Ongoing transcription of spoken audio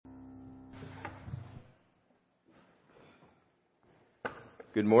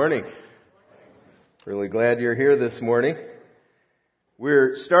Good morning. Really glad you're here this morning.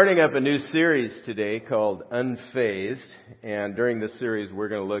 We're starting up a new series today called Unphased, and during this series we're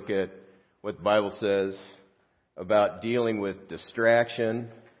going to look at what the Bible says about dealing with distraction.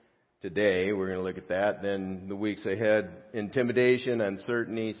 Today we're going to look at that. Then the weeks ahead, intimidation,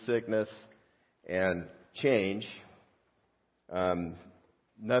 uncertainty, sickness, and change.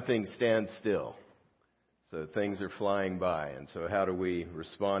 Nothing stands still. So things are flying by, and so how do we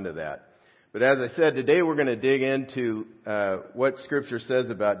respond to that? But as I said, today we're going to dig into what Scripture says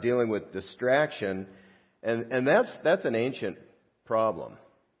about dealing with distraction, and that's an ancient problem,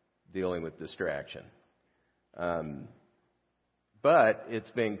 dealing with distraction. But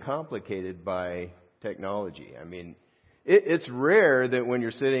it's been complicated by technology. I mean, it's rare that when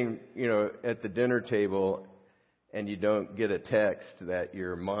you're sitting, at the dinner table and you don't get a text that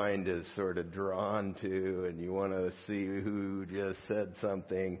your mind is sort of drawn to and you want to see who just said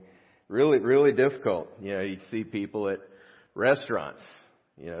something. Really, really difficult. You see people at restaurants,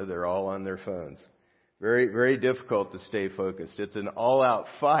 they're all on their phones. Very, very difficult to stay focused. It's an all-out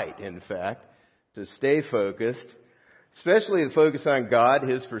fight, in fact, to stay focused, especially to focus on God,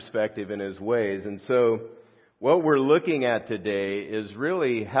 His perspective, and His ways. And so what we're looking at today is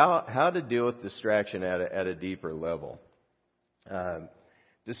really how to deal with distraction at a deeper level.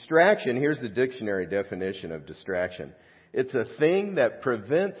 Distraction, here's the dictionary definition of distraction. It's a thing that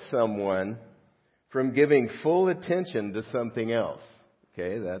prevents someone from giving full attention to something else.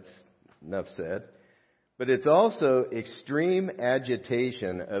 Okay, that's enough said. But it's also extreme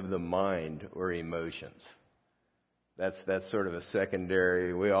agitation of the mind or emotions. That's sort of a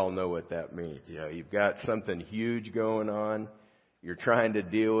secondary, we all know what that means. You've got something huge going on, you're trying to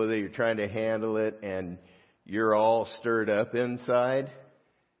deal with it, you're trying to handle it, and you're all stirred up inside.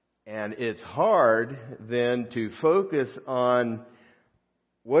 And it's hard then to focus on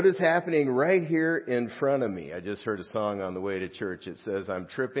what is happening right here in front of me. I just heard a song on the way to church. It says, I'm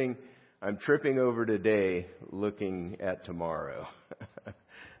tripping over today, looking at tomorrow.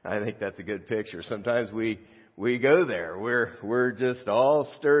 I think that's a good picture. Sometimes we go there. We're just all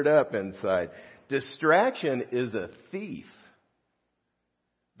stirred up inside. Distraction is a thief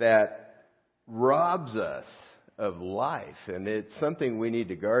that robs us of life, and it's something we need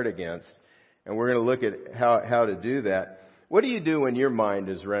to guard against. And we're going to look at how to do that. What do you do when your mind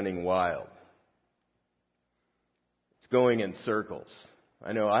is running wild? It's going in circles.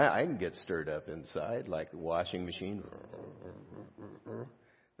 I know I can get stirred up inside, like the washing machine.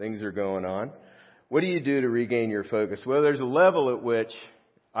 Things are going on. What do you do to regain your focus? Well, there's a level at which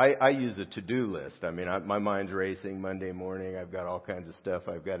I use a to-do list. I mean, my mind's racing Monday morning. I've got all kinds of stuff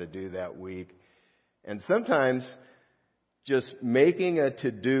I've got to do that week. And sometimes just making a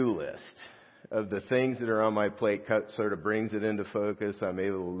to-do list of the things that are on my plate sort of brings it into focus. I'm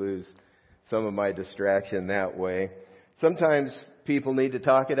able to lose some of my distraction that way. Sometimes people need to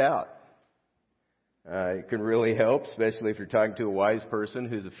talk it out. It can really help, especially if you're talking to a wise person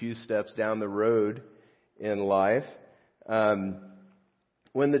who's a few steps down the road in life. When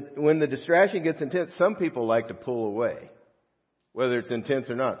the distraction gets intense, some people like to pull away. Whether it's intense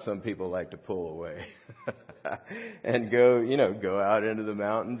or not, some people like to pull away and go out into the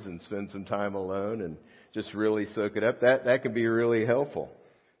mountains and spend some time alone and just really soak it up. That can be really helpful.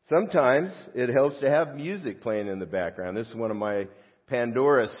 Sometimes it helps to have music playing in the background. This is one of my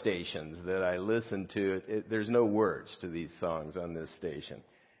Pandora stations that I listen to. There's no words to these songs on this station.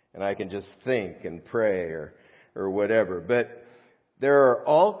 And I can just think and pray or whatever. But there are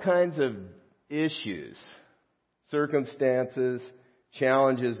all kinds of issues, circumstances,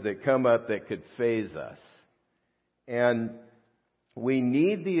 challenges that come up that could phase us. And we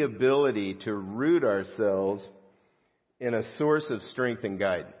need the ability to root ourselves in a source of strength and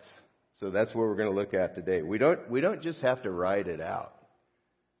guidance. So that's what we're going to look at today. We don't just have to ride it out.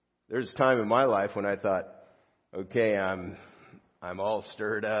 There's a time in my life when I thought, okay, I'm all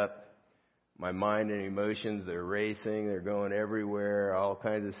stirred up. My mind and emotions, they're racing, they're going everywhere, all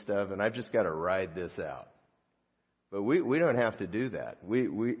kinds of stuff, and I've just got to ride this out. But we don't have to do that.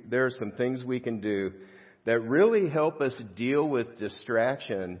 There are some things we can do that really help us deal with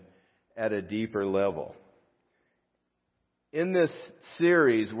distraction at a deeper level. In this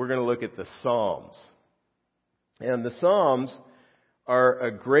series, we're going to look at the Psalms. And the Psalms are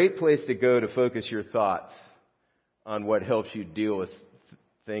a great place to go to focus your thoughts on what helps you deal with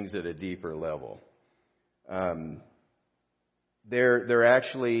things at a deeper level. They're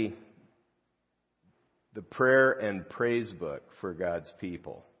actually the prayer and praise book for God's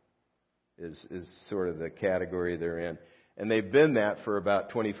people is sort of the category they're in. And they've been that for about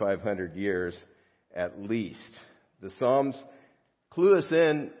 2,500 years at least. The Psalms clue us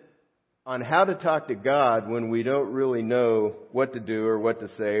in on how to talk to God when we don't really know what to do or what to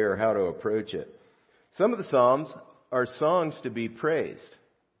say or how to approach it. Some of the Psalms are songs to be praised.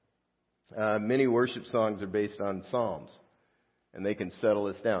 Many worship songs are based on Psalms, and they can settle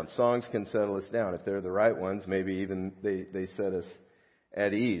us down. Songs can settle us down. If they're the right ones, maybe even they set us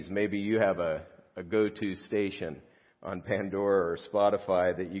at ease. Maybe you have a go-to station on Pandora or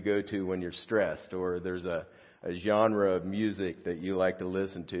Spotify that you go to when you're stressed, or there's a genre of music that you like to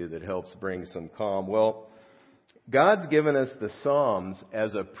listen to that helps bring some calm. Well, God's given us the Psalms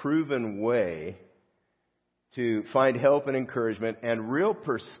as a proven way to find help and encouragement and real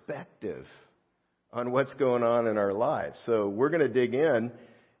perspective on what's going on in our lives. So we're going to dig in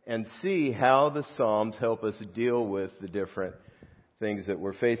and see how the Psalms help us deal with the different things that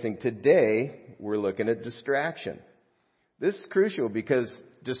we're facing. Today, we're looking at distraction. This is crucial because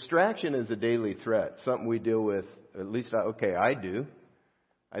distraction is a daily threat, something we deal with, at least I do.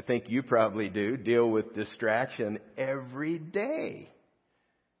 I think you probably do, deal with distraction every day.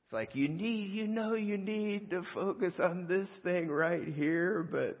 It's like you need to focus on this thing right here,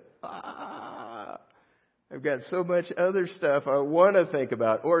 but I've got so much other stuff I want to think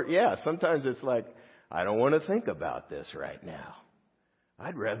about. Or sometimes it's like, I don't want to think about this right now.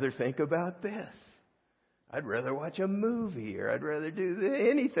 I'd rather think about this. I'd rather watch a movie, or I'd rather do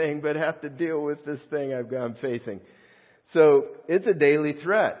anything but have to deal with this thing I'm facing. So it's a daily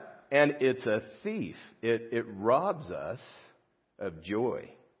threat, and it's a thief. It robs us of joy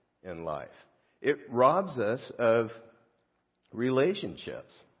in life. It robs us of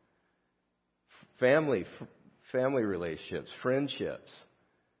relationships, family relationships, friendships.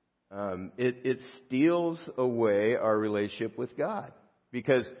 It steals away our relationship with God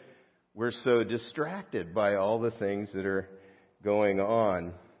because we're so distracted by all the things that are going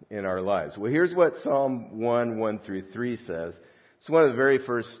on in our lives. Well, here's what Psalm 1:1-3 says. It's one of the very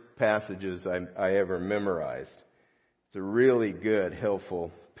first passages I ever memorized. It's a really good,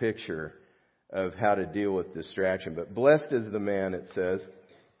 helpful picture of how to deal with distraction. But blessed is the man, it says,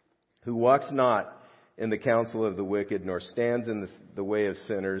 who walks not in the counsel of the wicked, nor stands in the way of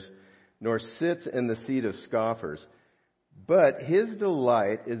sinners, nor sits in the seat of scoffers. But his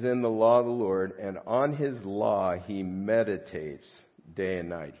delight is in the law of the Lord, and on his law he meditates day and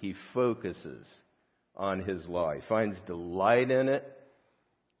night. He focuses on his law. He finds delight in it,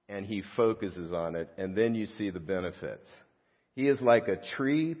 and he focuses on it, and then you see the benefits. He is like a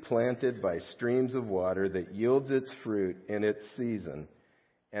tree planted by streams of water that yields its fruit in its season,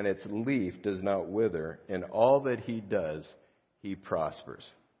 and its leaf does not wither. In all that he does, he prospers.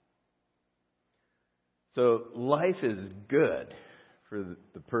 So life is good for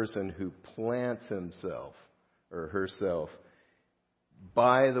the person who plants himself or herself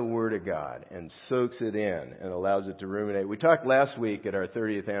by the Word of God and soaks it in and allows it to ruminate. We talked last week at our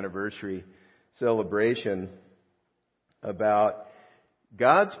 30th anniversary celebration about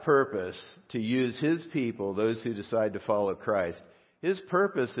God's purpose to use His people, those who decide to follow Christ. His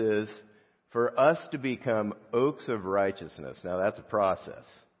purpose is for us to become oaks of righteousness. Now that's a process.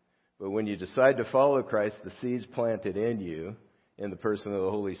 But when you decide to follow Christ, the seed's planted in you, in the person of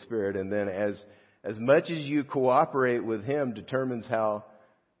the Holy Spirit, and then as much as you cooperate with Him determines how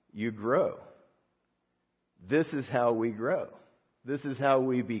you grow. This is how we grow. This is how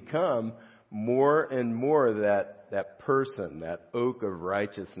we become more and more that person, that oak of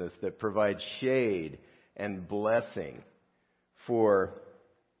righteousness that provides shade and blessing for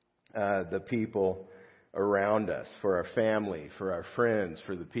the people around us, for our family, for our friends,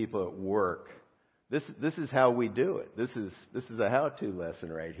 for the people at work. This is how we do it. This is a how-to lesson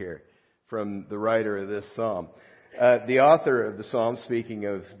right here from the writer of this psalm. The author of the psalm, speaking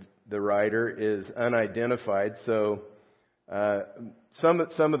of the writer, is unidentified. So some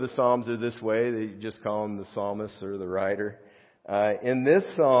of the psalms are this way. They just call him the psalmist or the writer. In this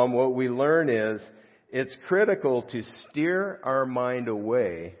psalm, what we learn is it's critical to steer our mind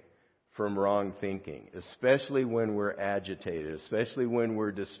away from wrong thinking, especially when we're agitated, especially when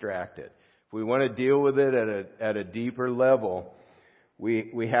we're distracted. If we want to deal with it at a deeper level,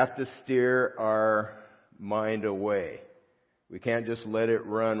 we have to steer our mind away. We can't just let it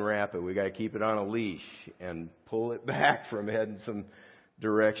run rapid. We got to keep it on a leash and pull it back from heading some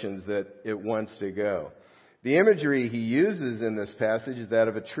directions that it wants to go. The imagery he uses in this passage is that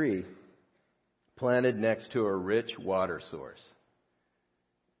of a tree planted next to a rich water source.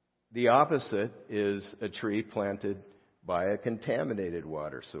 The opposite is a tree planted by a contaminated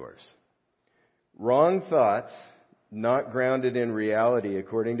water source. Wrong thoughts, not grounded in reality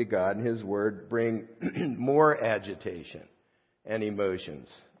according to God and His Word, bring more agitation and emotions,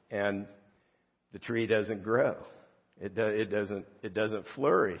 and the tree doesn't grow. It doesn't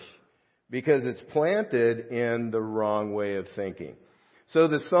flourish because it's planted in the wrong way of thinking. So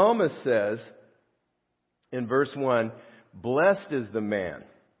the psalmist says in verse 1, "Blessed is the man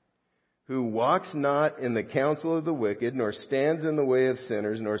who walks not in the counsel of the wicked, nor stands in the way of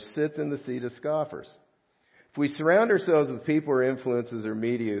sinners, nor sits in the seat of scoffers." If we surround ourselves with people or influences or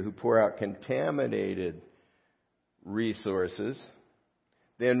media who pour out contaminated resources,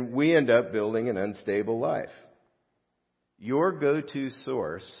 then we end up building an unstable life. Your go-to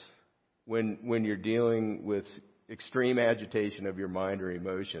source when you're dealing with extreme agitation of your mind or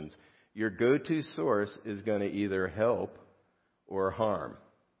emotions, your go-to source is going to either help or harm.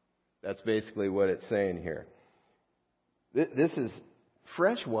 That's basically what it's saying here.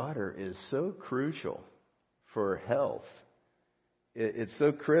 Fresh water is so crucial for health. It's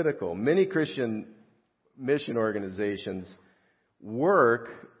so critical. Many Christian mission organizations work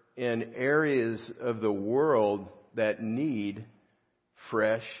in areas of the world that need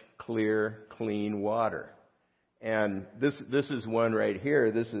fresh, clear, clean water. And this is one right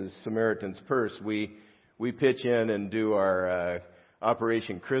here. This is Samaritan's Purse. We pitch in and do our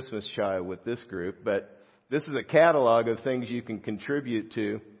Operation Christmas Child with this group, but this is a catalog of things you can contribute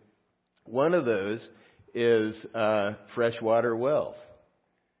to. One of those is freshwater wells,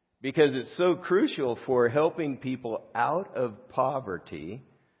 because it's so crucial for helping people out of poverty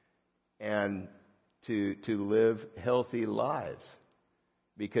and to live healthy lives,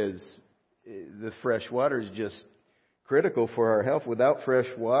 because the fresh water is just critical for our health. Without fresh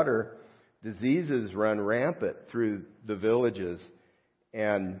water, diseases run rampant through the villages.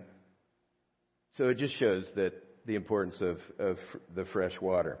 And so it just shows that the importance of the fresh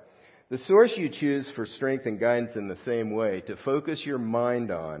water. The source you choose for strength and guidance in the same way to focus your mind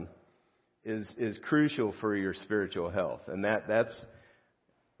on is crucial for your spiritual health. And that's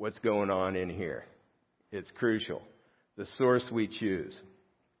what's going on in here. It's crucial. The source we choose.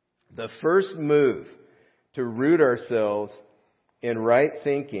 The first move to root ourselves in right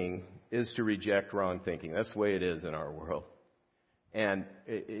thinking is to reject wrong thinking. That's the way it is in our world. And,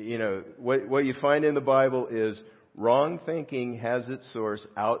 what you find in the Bible is wrong thinking has its source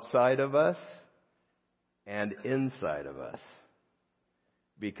outside of us and inside of us.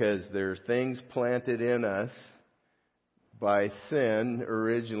 Because there are things planted in us by sin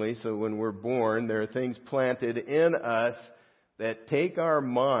originally. So when we're born, there are things planted in us that take our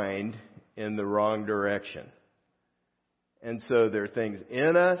mind in the wrong direction. And so there are things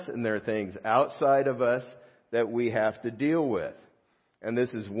in us and there are things outside of us that we have to deal with. And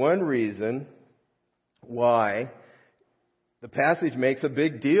this is one reason why the passage makes a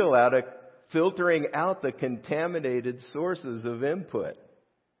big deal out of filtering out the contaminated sources of input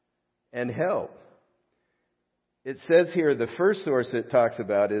and help. It says here, the first source it talks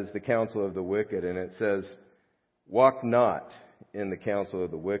about is the counsel of the wicked, and it says, "Walk not in the counsel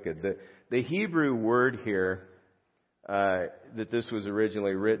of the wicked." The Hebrew word here that this was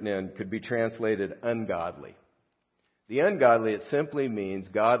originally written in could be translated ungodly. The ungodly, it simply means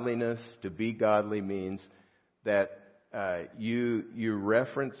godliness. To be godly means that you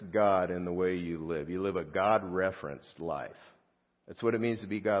reference God in the way you live. You live a God-referenced life. That's what it means to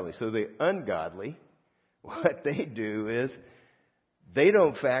be godly. So the ungodly, what they do is they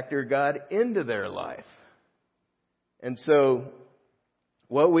don't factor God into their life. And so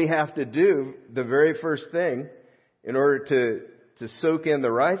what we have to do, the very first thing, in order to soak in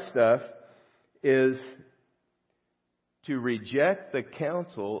the right stuff, is to reject the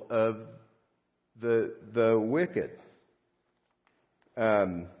counsel of the wicked.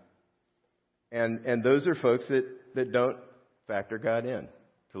 And those are folks that don't factor God in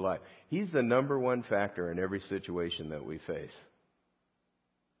to life. He's the number one factor in every situation that we face.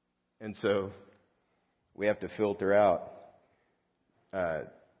 And so we have to filter out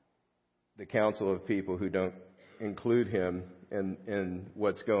the counsel of people who don't include him in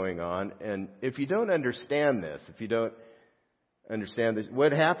what's going on. And if you don't understand this,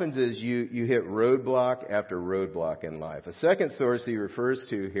 what happens is you hit roadblock after roadblock in life. A second source he refers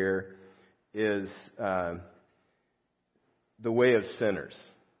to here is the way of sinners.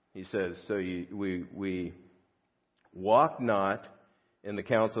 He says, we walk not in the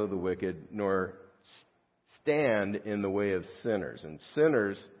counsel of the wicked, nor stand in the way of sinners. And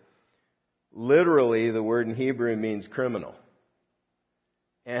sinners, literally, the word in Hebrew means criminal.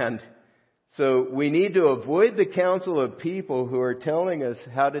 And so we need to avoid the counsel of people who are telling us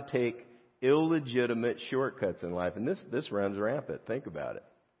how to take illegitimate shortcuts in life. And this runs rampant. Think about it.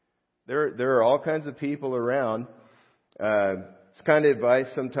 There are all kinds of people around. It's kind of advice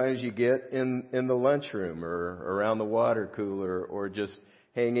sometimes you get in the lunchroom or around the water cooler or just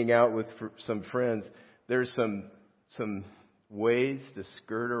hanging out with some friends. There's some some ways to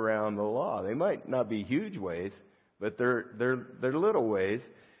skirt around the law. They might not be huge ways, but they're little ways,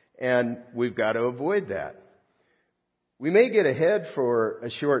 and we've got to avoid that. We may get ahead for a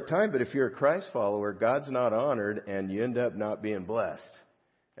short time, but if you're a Christ follower, God's not honored, and you end up not being blessed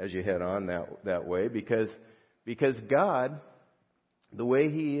as you head on that way, because God, the way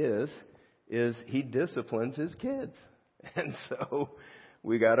He is He disciplines His kids. And so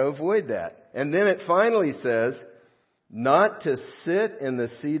we got to avoid that. And then it finally says, not to sit in the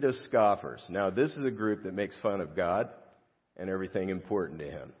seat of scoffers. Now, this is a group that makes fun of God and everything important to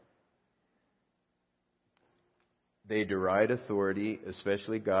Him. They deride authority,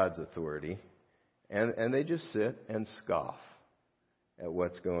 especially God's authority, and they just sit and scoff at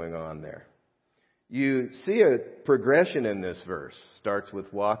what's going on there. You see a progression in this verse. Starts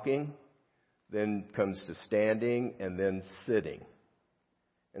with walking, then comes to standing, and then sitting.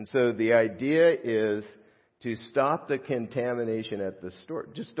 And so the idea is to stop the contamination at the store.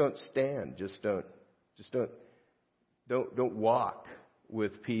 Just don't stand. Just don't walk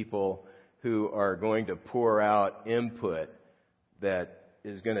with people who are going to pour out input that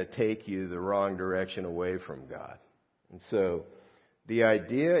is going to take you the wrong direction away from God. And so the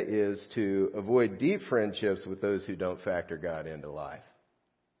idea is to avoid deep friendships with those who don't factor God into life.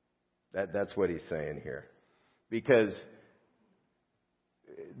 That's what he's saying here. Because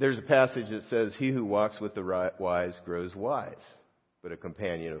there's a passage that says, he who walks with the wise grows wise, but a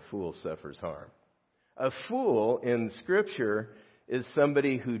companion of fools suffers harm. A fool in Scripture is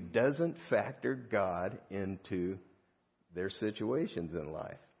somebody who doesn't factor God into their situations in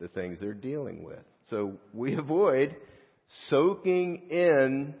life, the things they're dealing with. So we avoid soaking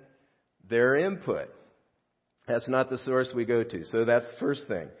in their input. That's not the source we go to. So that's the first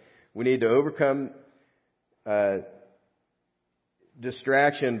thing. We need to overcome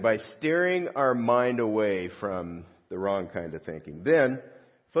distraction by steering our mind away from the wrong kind of thinking. Then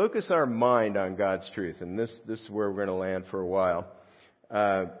focus our mind on God's truth. And this is where we're going to land for a while.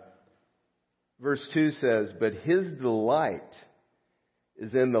 Verse 2 says, but his delight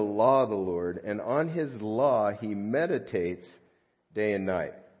is in the law of the Lord, and on his law he meditates day and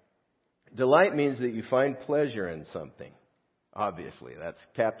night. Delight means that you find pleasure in something. Obviously, that's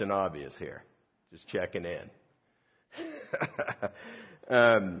Captain Obvious here. Just checking in.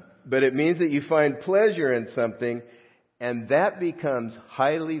 But it means that you find pleasure in something, and that becomes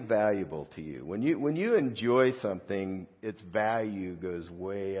highly valuable to you. When you enjoy something, its value goes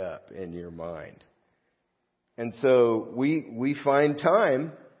way up in your mind. And so we find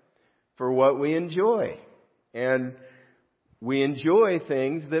time for what we enjoy. And we enjoy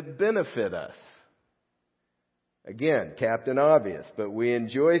things that benefit us. Again, Captain Obvious, but we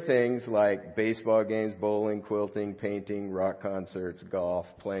enjoy things like baseball games, bowling, quilting, painting, rock concerts, golf,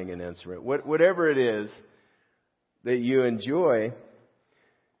 playing an instrument. Whatever it is that you enjoy,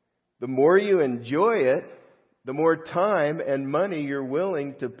 the more you enjoy it, the more time and money you're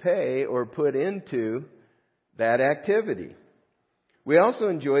willing to pay or put into that activity. We also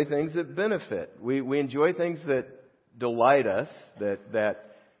enjoy things that benefit. We enjoy things that delight us, that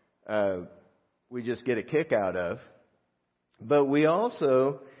we just get a kick out of. But we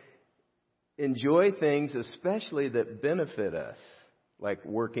also enjoy things especially that benefit us, like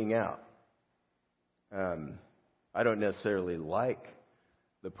working out. I don't necessarily like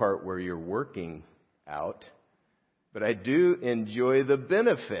the part where you're working out, but I do enjoy the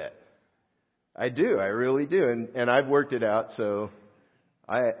benefit. I do. I really do. And I've worked it out, so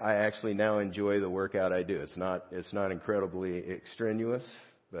I actually now enjoy the workout I do. It's not incredibly extraneous,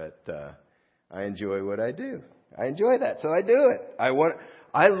 but I enjoy what I do. I enjoy that, so I do it.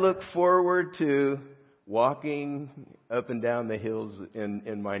 I look forward to walking up and down the hills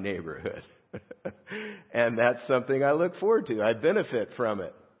in my neighborhood. And that's something I look forward to. I benefit from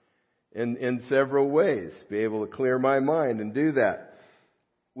it in several ways. Be able to clear my mind and do that.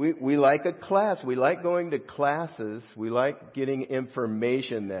 We like a class. We like going to classes. We like getting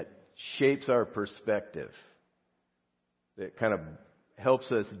information that shapes our perspective. That kind of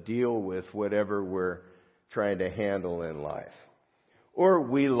helps us deal with whatever we're trying to handle in life. Or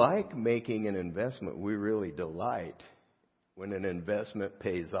we like making an investment. We really delight when an investment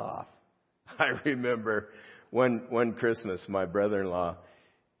pays off. I remember one Christmas, my brother-in-law,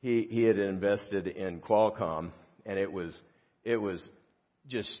 he had invested in Qualcomm, and it was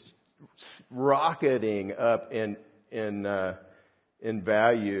just rocketing up in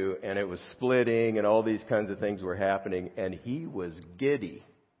value, and it was splitting, and all these kinds of things were happening, and he was giddy.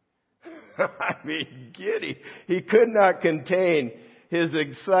 I mean, giddy. He could not contain his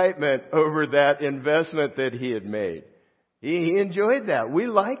excitement over that investment that he had made. He enjoyed that. We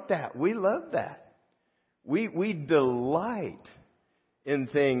like that. We love that. We delight in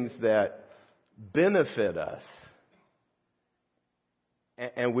things that benefit us.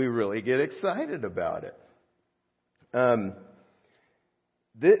 And we really get excited about it.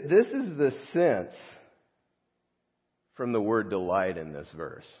 This is the sense from the word delight in this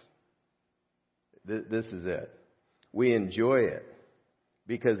verse. This is it. We enjoy it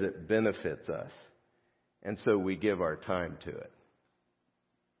because it benefits us. And so we give our time to it.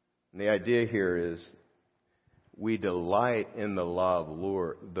 And the idea here is we delight in the law of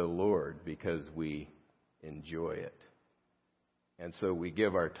the Lord because we enjoy it. And so we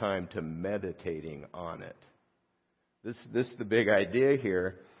give our time to meditating on it. This is the big idea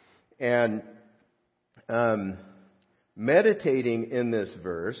here. And meditating in this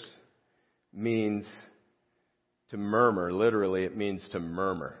verse means to murmur. Literally, it means to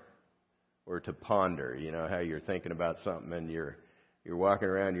murmur or to ponder. You know how you're thinking about something and you're walking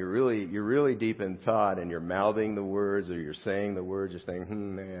around, you're really deep in thought, and you're mouthing the words or you're saying the words, you're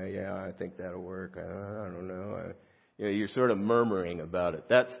saying, yeah, I think that'll work. I don't know. You're sort of murmuring about it.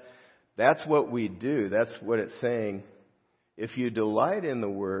 That's what we do. That's what it's saying. If you delight in the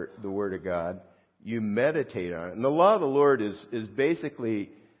Word of God, you meditate on it. And the law of the Lord is basically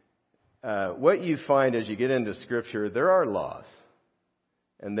what you find as you get into Scripture. There are laws,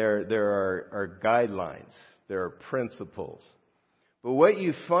 and there are guidelines. There are principles. But what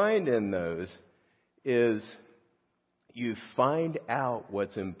you find in those is you find out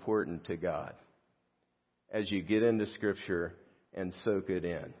what's important to God as you get into Scripture and soak it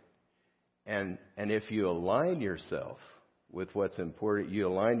in. And if you align yourself with what's important, you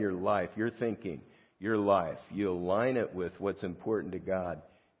align your life, your thinking, your life, you align it with what's important to God,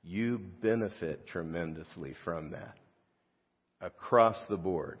 you benefit tremendously from that. Across the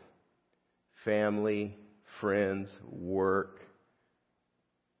board. Family, friends, work,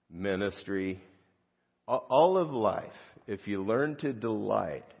 ministry, all of life. If you learn to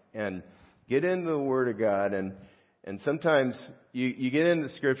delight and get into the Word of God, and sometimes you get into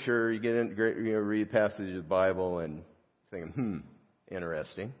Scripture, you get in, read passages of the Bible and thinking,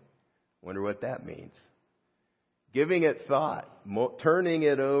 interesting. Wonder what that means. Giving it thought, turning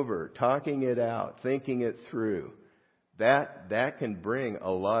it over, talking it out, thinking it through, that can bring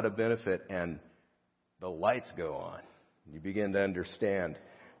a lot of benefit, and the lights go on. You begin to understand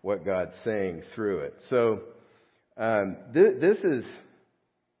what God's saying through it. So this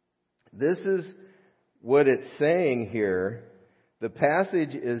is what it's saying here. The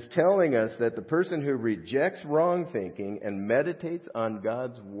passage is telling us that the person who rejects wrong thinking and meditates on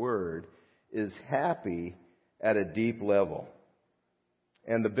God's Word is happy at a deep level.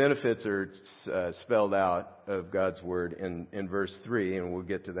 And the benefits are spelled out of God's Word in verse 3, and we'll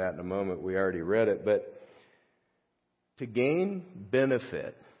get to that in a moment. We already read it. But to gain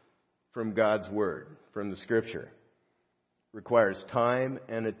benefit from God's Word, from the Scripture, requires time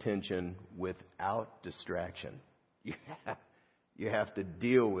and attention without distraction. You have to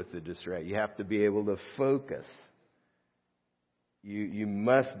deal with the distraction. You have to be able to focus. You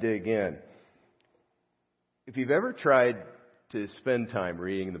must dig in. If you've ever tried to spend time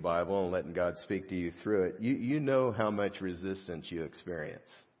reading the Bible and letting God speak to you through it, you know how much resistance you experience.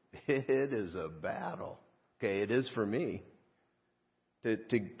 It is a battle. Okay, it is for me. To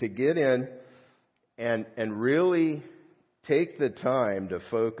get in and really take the time to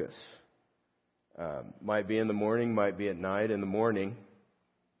focus. Might be in the morning, might be at night. In the morning,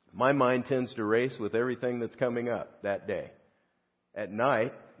 my mind tends to race with everything that's coming up that day. At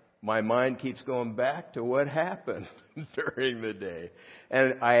night, my mind keeps going back to what happened during the day.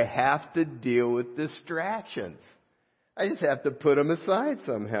 And I have to deal with distractions. I just have to put them aside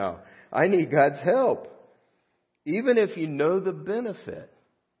somehow. I need God's help. Even if you know the benefit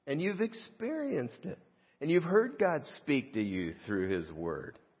and you've experienced it and you've heard God speak to you through His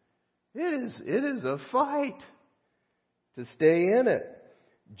Word, it is a fight to stay in it.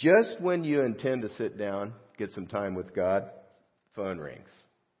 Just when you intend to sit down, get some time with God, phone rings.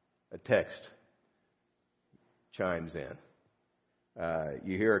 A text chimes in.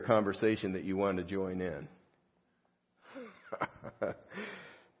 You hear a conversation that you want to join in.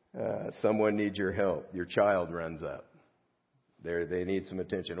 Someone needs your help. Your child runs up. They need some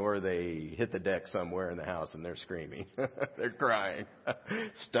attention. Or they hit the deck somewhere in the house and they're screaming. They're crying.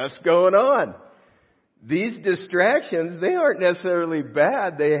 Stuff's going on. These distractions, they aren't necessarily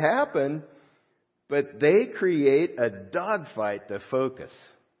bad. They happen. But they create a dogfight to focus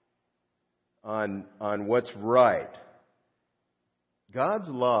on what's right. God's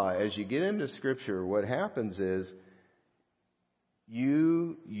law, as you get into Scripture, what happens is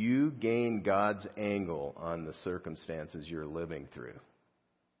you gain God's angle on the circumstances you're living through.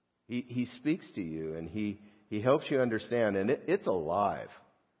 He speaks to you, and He helps you understand, and it's alive.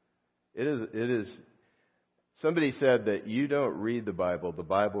 It is. Somebody said that you don't read the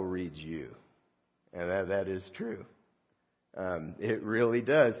Bible reads you. And that is true. It really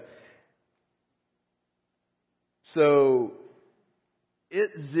does. So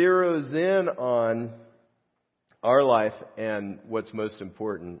it zeroes in on our life and what's most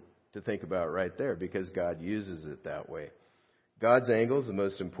important to think about right there, because God uses it that way. God's angle is the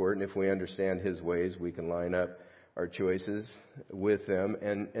most important. If we understand His ways, we can line up our choices with them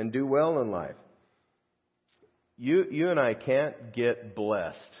and do well in life. You and I can't get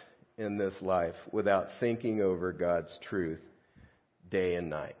blessed in this life without thinking over God's truth day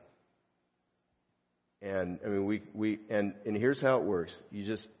and night. And I mean, and here's how it works. You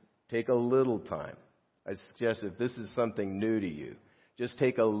just take a little time. I suggest if this is something new to you, just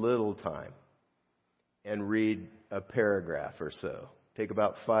take a little time and read a paragraph or so. Take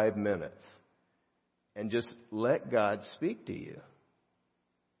about 5 minutes and just let God speak to you.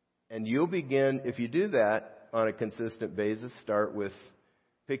 And you'll begin, if you do that on a consistent basis,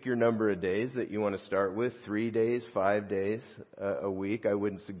 pick your number of days that you want to start with, 3 days, 5 days a week. I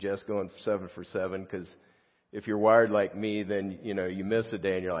wouldn't suggest going 7 for 7, because if you're wired like me, then, you miss a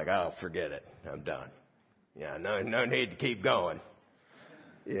day and you're like, oh, forget it. I'm done. Yeah, no need to keep going.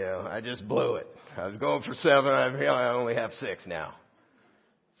 I just blew it. I was going for 7. I only have 6 now.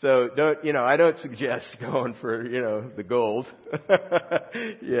 So I don't suggest going for, the gold.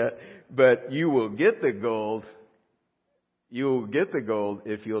 Yeah. But you will get the gold. You will get the gold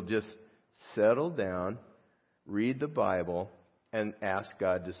if you'll just settle down, read the Bible, and ask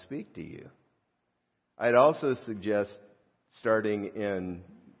God to speak to you. I'd also suggest starting in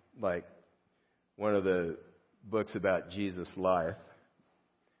one of the books about Jesus' life,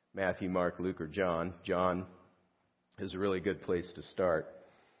 Matthew, Mark, Luke, or John. John is a really good place to start.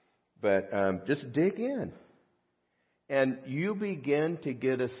 But just dig in. And you begin to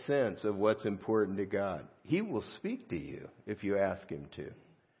get a sense of what's important to God. He will speak to you if you ask Him to.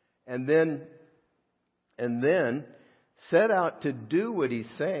 And then set out to do what He's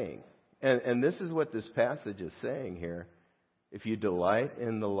saying. And this is what this passage is saying here. If you delight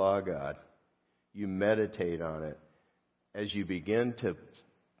in the law of God, you meditate on it, as you begin to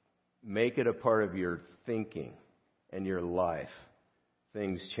make it a part of your thinking and your life,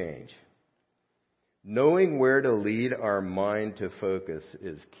 things change. Knowing where to lead our mind to focus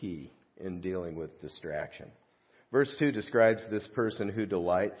is key in dealing with distraction. Verse 2 describes this person who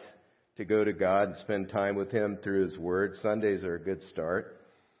delights to go to God and spend time with Him through His Word. Sundays are a good start.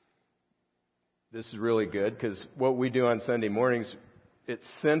 This is really good because what we do on Sunday mornings, it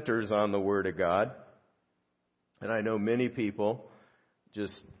centers on the Word of God. And I know many people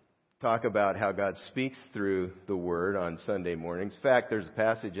just talk about how God speaks through the Word on Sunday mornings. In fact, there's a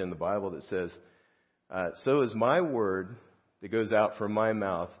passage in the Bible that says, so is my word that goes out from my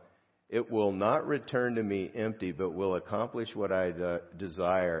mouth. It will not return to me empty, but will accomplish what I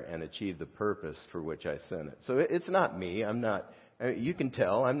desire and achieve the purpose for which I sent it. So it's not me. You can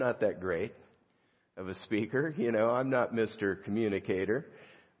tell I'm not that great of a speaker. I'm not Mr. Communicator.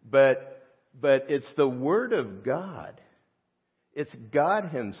 But it's the Word of God. It's God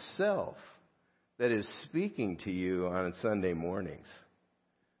Himself that is speaking to you on Sunday mornings.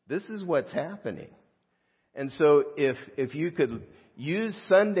 This is what's happening. And so if you could use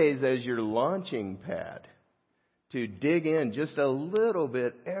Sundays as your launching pad to dig in just a little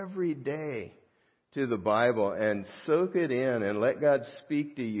bit every day to the Bible and soak it in and let God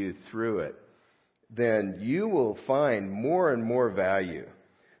speak to you through it, then you will find more and more value.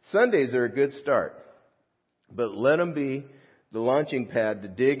 Sundays are a good start, but let them be the launching pad to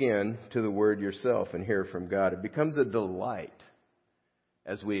dig in to the Word yourself and hear from God. It becomes a delight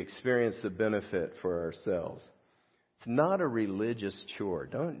as we experience the benefit for ourselves. It's not a religious chore.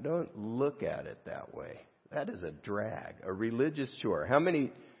 Don't look at it that way. That is a drag, a religious chore. How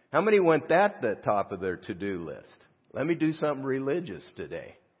many want that at the top of their to-do list? Let me do something religious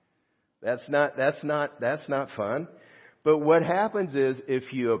today. That's not fun. But what happens is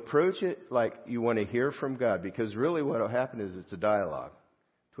if you approach it like you want to hear from God, because really what will happen is it's a dialogue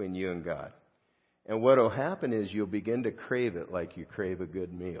between you and God. And what will happen is you'll begin to crave it like you crave a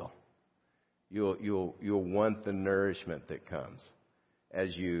good meal. You'll want the nourishment that comes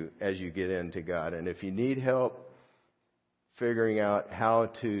as you get into God. And if you need help figuring out how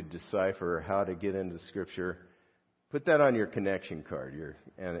to decipher, how to get into Scripture, put that on your connection card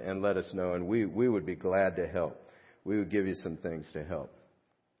and let us know. And we would be glad to help. We would give you some things to help.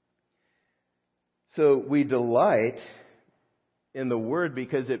 So we delight in the Word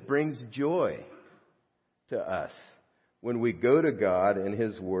because it brings joy to us. When we go to God and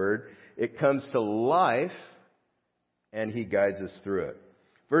His Word, it comes to life, and He guides us through it.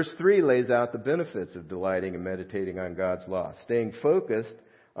 Verse 3 lays out the benefits of delighting and meditating on God's law. Staying focused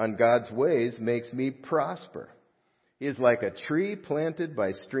on God's ways makes me prosper. He is like a tree planted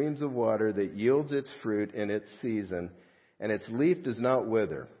by streams of water that yields its fruit in its season, and its leaf does not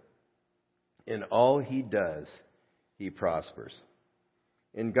wither. In all he does, he prospers.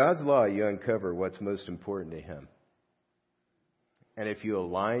 In God's law, you uncover what's most important to Him. And if you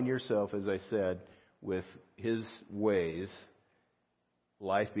align yourself, as I said, with His ways,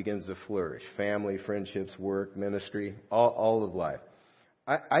 life begins to flourish. Family, friendships, work, ministry, all of life.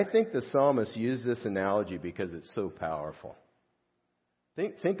 I think the psalmist used this analogy because it's so powerful.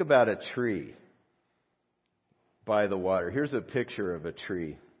 Think about a tree by the water. Here's a picture of a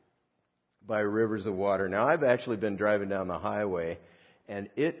tree by rivers of water. Now, I've actually been driving down the highway, and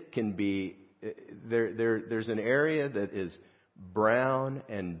it can be, there's an area that is brown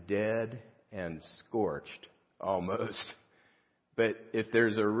and dead and scorched almost. But if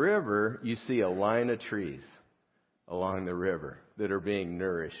there's a river, you see a line of trees along the river that are being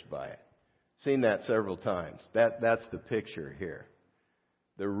nourished by it. Seen that several times. That's the picture here.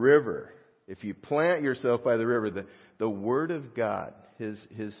 The river. If you plant yourself by the river, the Word of God, His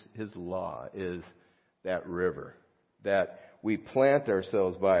law is that river that we plant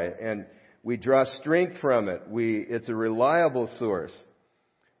ourselves by it, and we draw strength from it. It's a reliable source.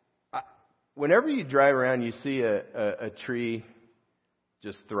 Whenever you drive around, you see a tree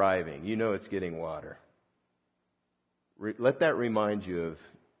just thriving. You know it's getting water. Let that remind you of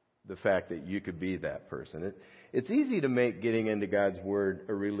the fact that you could be that person. It's easy to make getting into God's Word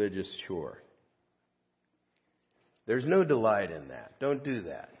a religious chore. There's no delight in that. Don't do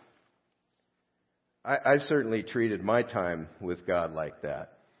that. I've certainly treated my time with God like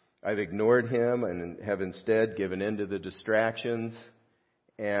that. I've ignored Him and have instead given in to the distractions,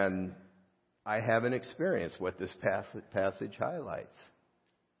 and I haven't experienced what this passage highlights.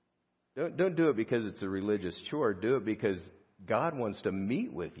 Don't do it because it's a religious chore. Do it because God wants to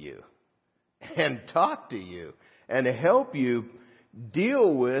meet with you and talk to you and help you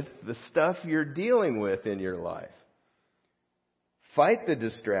deal with the stuff you're dealing with in your life. Fight the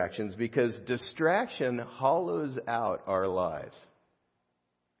distractions because distraction hollows out our lives.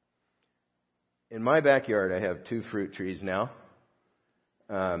 In my backyard, I have 2 fruit trees now.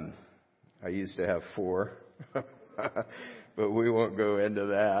 I used to have 4. But we won't go into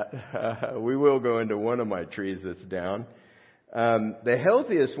that. We will go into one of my trees that's down. The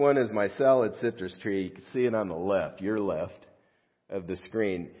healthiest one is my salad citrus tree. You can see it on the left, your left of the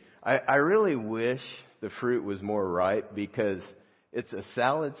screen. I really wish the fruit was more ripe because it's a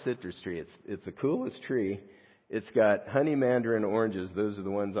salad citrus tree. It's the coolest tree. It's got honey mandarin oranges. Those are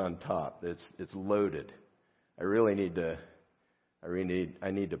the ones on top. It's loaded. I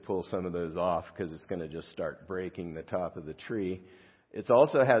need to pull some of those off because it's going to just start breaking the top of the tree. It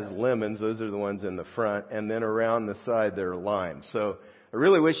also has lemons. Those are the ones in the front. And then around the side, there are limes. So I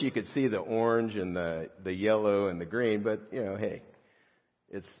really wish you could see the orange and the yellow and the green. But, hey,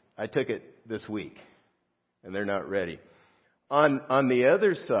 I took it this week, and they're not ready. On the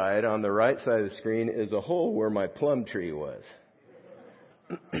other side, on the right side of the screen, is a hole where my plum tree was.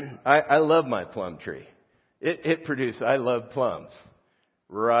 I love my plum tree. I love plums.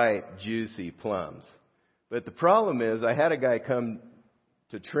 Ripe, juicy plums. But the problem is I had a guy come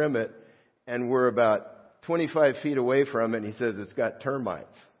to trim it, and we're about 25 feet away from it, and he says it's got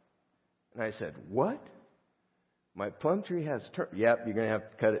termites. And I said, what? My plum tree has termites? Yep, you're going to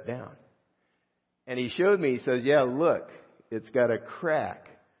have to cut it down. And he showed me, he says, yeah, look, it's got a crack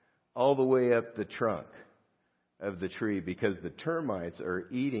all the way up the trunk of the tree because the termites are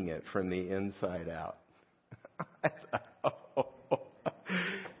eating it from the inside out.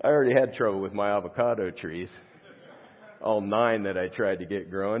 I already had trouble with my avocado trees, all 9 that I tried to get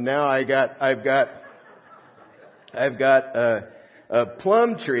growing. Now I've got a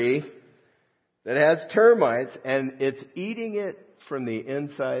plum tree that has termites, and it's eating it from the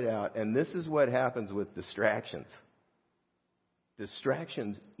inside out. And this is what happens with distractions.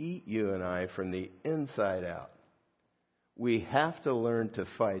 Distractions eat you and I from the inside out. We have to learn to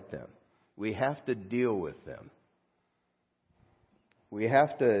fight them. We have to deal with them. We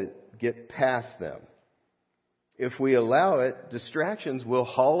have to get past them. If we allow it, distractions will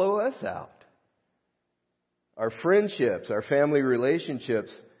hollow us out. Our friendships, our family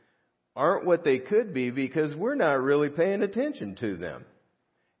relationships aren't what they could be because we're not really paying attention to them.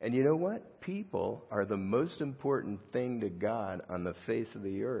 And you know what? People are the most important thing to God on the face of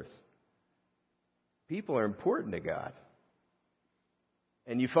the earth. People are important to God.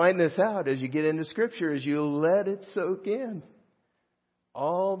 And you find this out as you get into Scripture, as you let it soak in.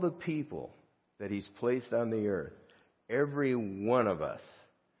 All the people that He's placed on the earth, every one of us,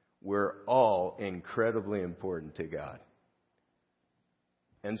 we're all incredibly important to God.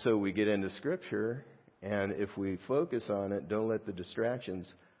 And so we get into Scripture, and if we focus on it, don't let the distractions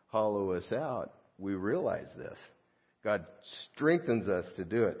hollow us out, we realize this. God strengthens us to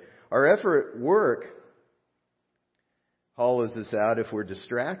do it. Our effort at work hollows us out if we're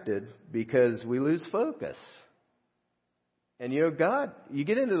distracted because we lose focus. And God, you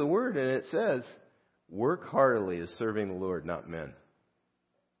get into the Word and it says, work heartily as serving the Lord, not men.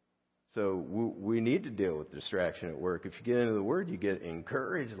 So we need to deal with distraction at work. If you get into the Word, you get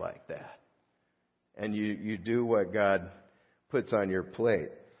encouraged like that. And you do what God puts on your plate.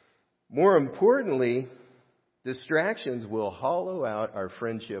 More importantly, distractions will hollow out our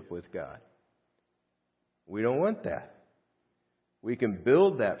friendship with God. We don't want that. We can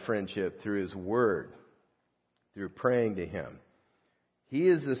build that friendship through His Word, through praying to Him. He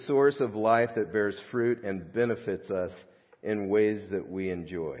is the source of life that bears fruit and benefits us in ways that we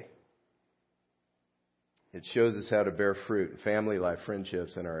enjoy. It shows us how to bear fruit in family life,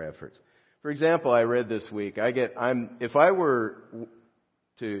 friendships, and our efforts. For example, I read this week, if I were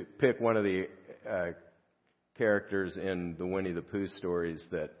to pick one of the characters in the Winnie the Pooh stories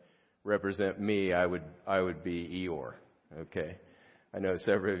that represent me, I would be Eeyore. Okay? I know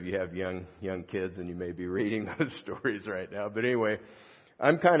several of you have young kids and you may be reading those stories right now. But anyway,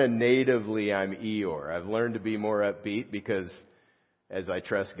 I'm Eeyore. I've learned to be more upbeat because as I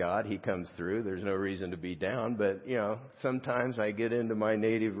trust God, He comes through. There's no reason to be down. But, sometimes I get into my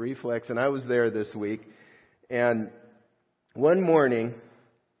native reflex. And I was there this week. And one morning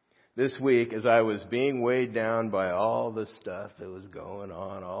this week, as I was being weighed down by all the stuff that was going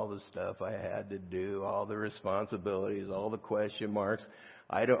on, all the stuff I had to do, all the responsibilities, all the question marks,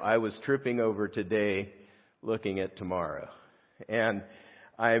 I was tripping over today looking at tomorrow. And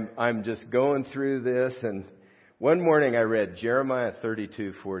I'm just going through this, and one morning I read Jeremiah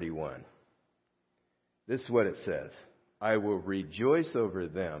 32:41. This is what it says. I will rejoice over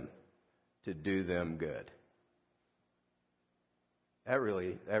them to do them good. That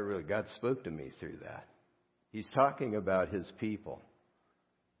really, God spoke to me through that. He's talking about His people.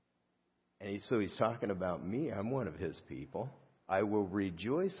 And so He's talking about me. I'm one of His people. I will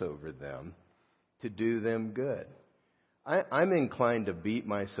rejoice over them to do them good. I'm inclined to beat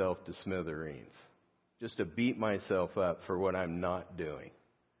myself to smithereens. Just to beat myself up for what I'm not doing.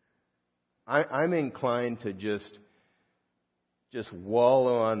 I'm inclined to just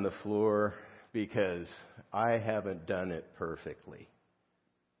wallow on the floor because I haven't done it perfectly.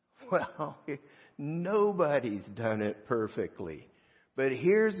 Well, nobody's done it perfectly. But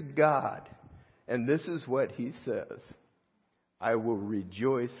here's God, and this is what He says. I will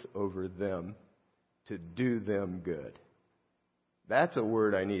rejoice over them to do them good. That's a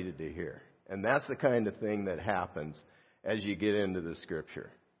word I needed to hear. And that's the kind of thing that happens as you get into the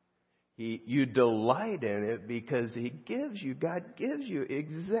Scripture. You delight in it because God gives you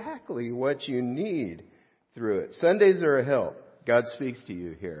exactly what you need through it. Sundays are a help. God speaks to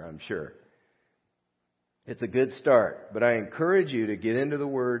you here, I'm sure. It's a good start, but I encourage you to get into the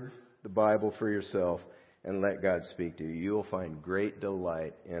Word, the Bible for yourself, and let God speak to you. You'll find great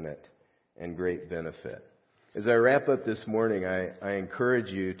delight in it and great benefit. As I wrap up this morning, I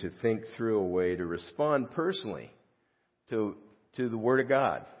encourage you to think through a way to respond personally to the Word of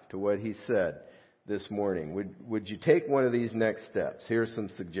God, to what He said this morning. Would you take one of these next steps? Here's some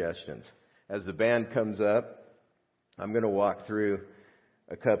suggestions. As the band comes up, I'm going to walk through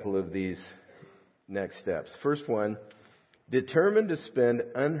a couple of these next steps. First one, determine to spend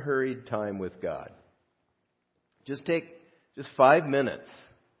unhurried time with God. Just 5 minutes.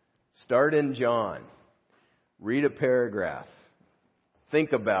 Start in John. Read a paragraph.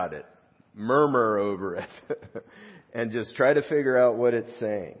 Think about it. Murmur over it. And just try to figure out what it's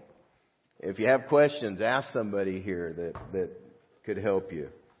saying. If you have questions, ask somebody here that could help you.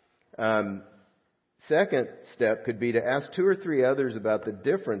 Second step could be to ask 2 or 3 others about the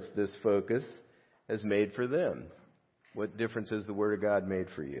difference this focus has made for them. What difference has the Word of God made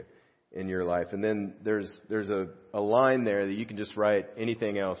for you in your life? And then there's a line there that you can just write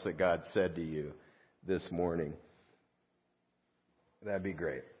anything else that God said to you this morning. That'd be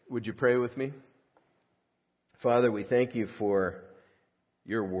great. Would you pray with me? Father, we thank You for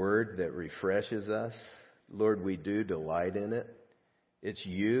Your Word that refreshes us. Lord, we do delight in it. It's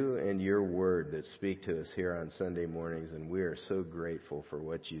You and Your Word that speak to us here on Sunday mornings, and we are so grateful for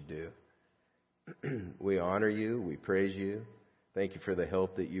what You do. We honor You. We praise You. Thank You for the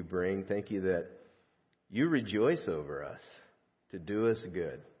help that You bring. Thank You that You rejoice over us to do us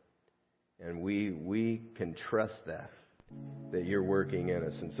good. And we can trust that you're working in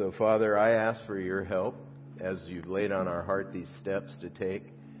us. And so, Father, I ask for your help as you've laid on our heart these steps to take,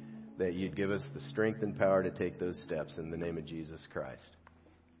 that you'd give us the strength and power to take those steps in the name of Jesus Christ.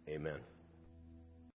 Amen.